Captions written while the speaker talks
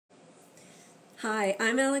Hi,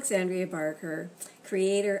 I'm Alexandria Barker,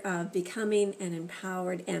 creator of Becoming an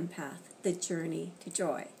Empowered Empath, The Journey to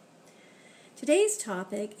Joy. Today's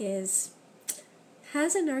topic is,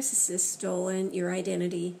 has a narcissist stolen your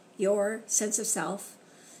identity, your sense of self,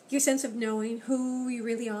 your sense of knowing who you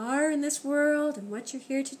really are in this world and what you're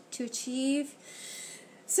here to achieve?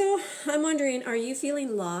 So I'm wondering, are you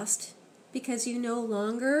feeling lost because you no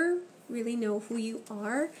longer really know who you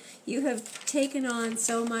are? You have taken on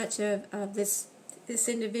so much of this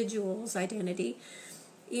individual's identity,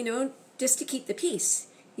 just to keep the peace.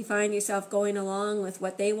 You find yourself going along with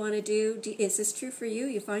what they want to do. Is this true for you?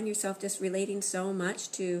 You find yourself just relating so much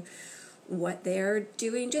to what they're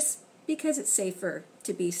doing just because it's safer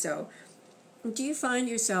to be so. Do you find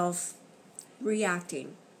yourself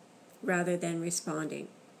reacting rather than responding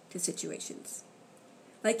to situations?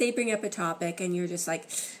 Like they bring up a topic and you're just like,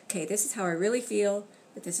 okay, this is how I really feel,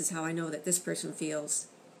 but this is how I know that this person feels.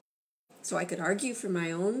 So I could argue for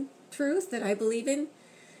my own truth that I believe in,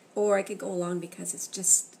 or I could go along because it's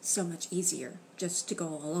just so much easier just to go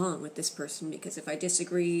along with this person, because if I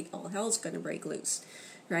disagree, all hell's going to break loose,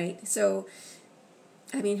 right? So,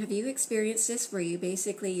 have you experienced this where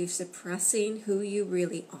you're suppressing who you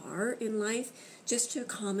really are in life just to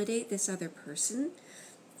accommodate this other person?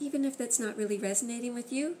 Even if that's not really resonating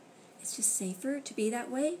with you, it's just safer to be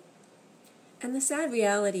that way. And the sad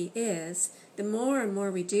reality is, the more and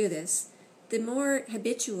more we do this, the more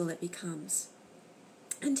habitual it becomes.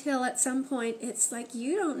 Until at some point, it's like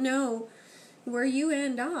you don't know where you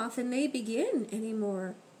end off and they begin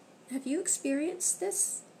anymore. Have you experienced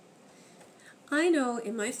this? I know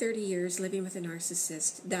in my 30 years living with a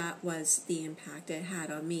narcissist, that was the impact it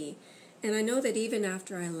had on me. And I know that even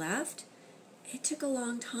after I left, it took a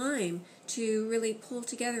long time to really pull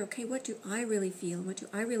together, okay, what do I really feel? What do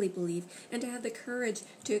I really believe? And to have the courage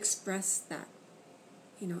to express that.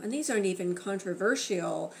 And these aren't even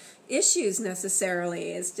controversial issues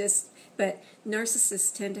necessarily. But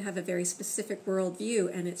narcissists tend to have a very specific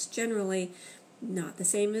worldview, and it's generally not the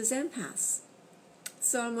same as empaths.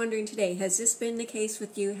 So I'm wondering today, has this been the case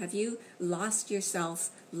with you? Have you lost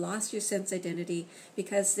yourself, lost your sense of identity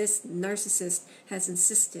because this narcissist has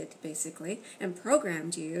insisted, basically, and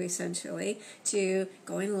programmed you, essentially, to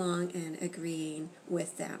going along and agreeing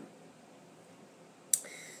with them?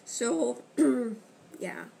 So,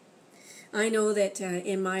 yeah. I know that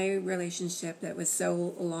in my relationship that was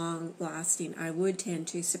so long-lasting, I would tend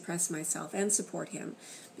to suppress myself and support him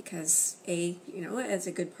because, as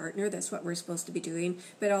a good partner, that's what we're supposed to be doing,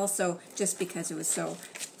 but also just because it was so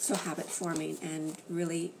habit-forming and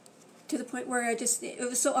really to the point where it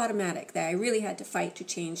was so automatic that I really had to fight to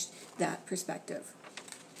change that perspective.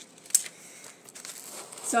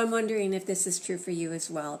 So I'm wondering if this is true for you as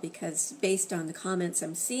well, because based on the comments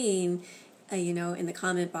I'm seeing, in the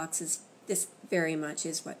comment boxes, this very much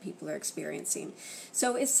is what people are experiencing.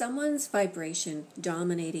 So is someone's vibration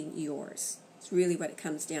dominating yours? It's really what it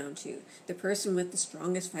comes down to. The person with the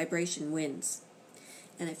strongest vibration wins.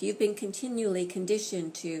 And if you've been continually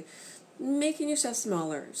conditioned to making yourself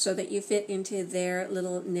smaller so that you fit into their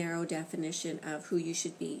little narrow definition of who you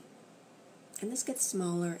should be, and this gets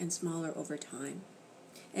smaller and smaller over time.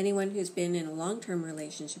 Anyone who's been in a long-term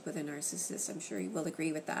relationship with a narcissist, I'm sure you will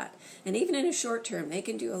agree with that. And even in a short term, they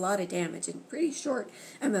can do a lot of damage in a pretty short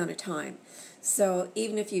amount of time. So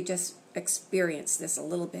even if you just experience this a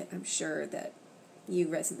little bit, I'm sure that you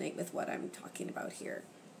resonate with what I'm talking about here.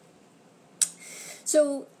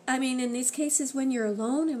 So, in these cases, when you're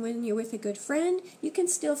alone and when you're with a good friend, you can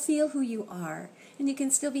still feel who you are. And you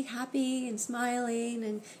can still be happy and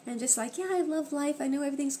smiling and just like, yeah, I love life. I know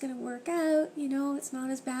everything's going to work out. It's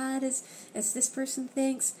not as bad as this person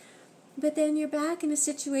thinks. But then you're back in a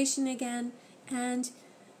situation again, and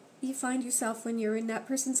you find yourself, when you're in that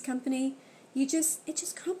person's company, it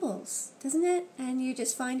just crumbles, doesn't it? And you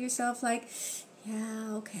just find yourself like,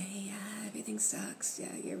 yeah, okay, yeah, everything sucks.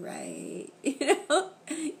 Yeah, you're right.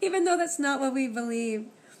 Even though that's not what we believe.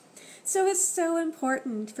 So it's so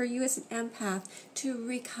important for you as an empath to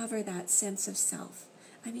recover that sense of self.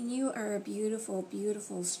 You are a beautiful,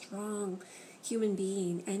 beautiful, strong human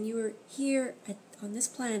being, and you are here on this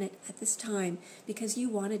planet at this time because you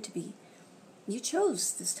wanted to be. You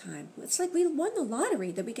chose this time. It's like we won the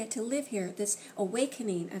lottery that we get to live here, this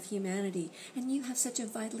awakening of humanity, and you have such a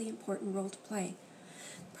vitally important role to play.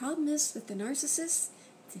 The problem is with the narcissists,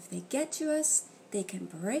 if they get to us, they can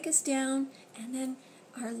break us down, and then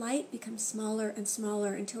our light becomes smaller and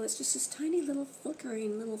smaller until it's just this tiny little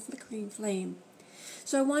flickering flame.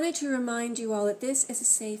 So I wanted to remind you all that this is a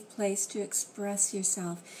safe place to express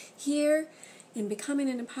yourself. Here, In Becoming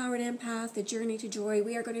an Empowered Empath, The Journey to Joy,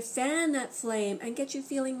 we are going to fan that flame and get you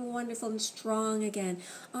feeling wonderful and strong again.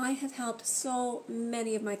 I have helped so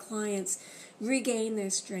many of my clients regain their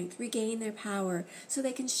strength, regain their power, so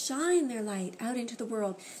they can shine their light out into the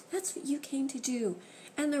world. That's what you came to do.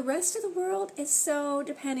 And the rest of the world is so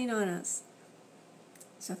depending on us.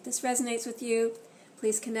 So if this resonates with you,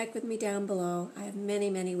 please connect with me down below. I have many,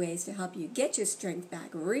 many ways to help you get your strength back,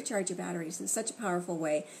 recharge your batteries in such a powerful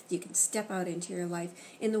way that you can step out into your life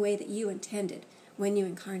in the way that you intended when you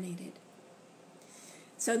incarnated.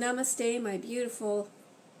 So namaste, my beautiful,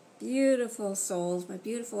 beautiful souls, my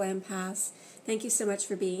beautiful empaths. Thank you so much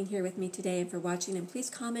for being here with me today and for watching. And please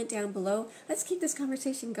comment down below. Let's keep this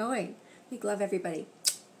conversation going. Big love, everybody.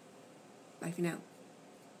 Bye for now.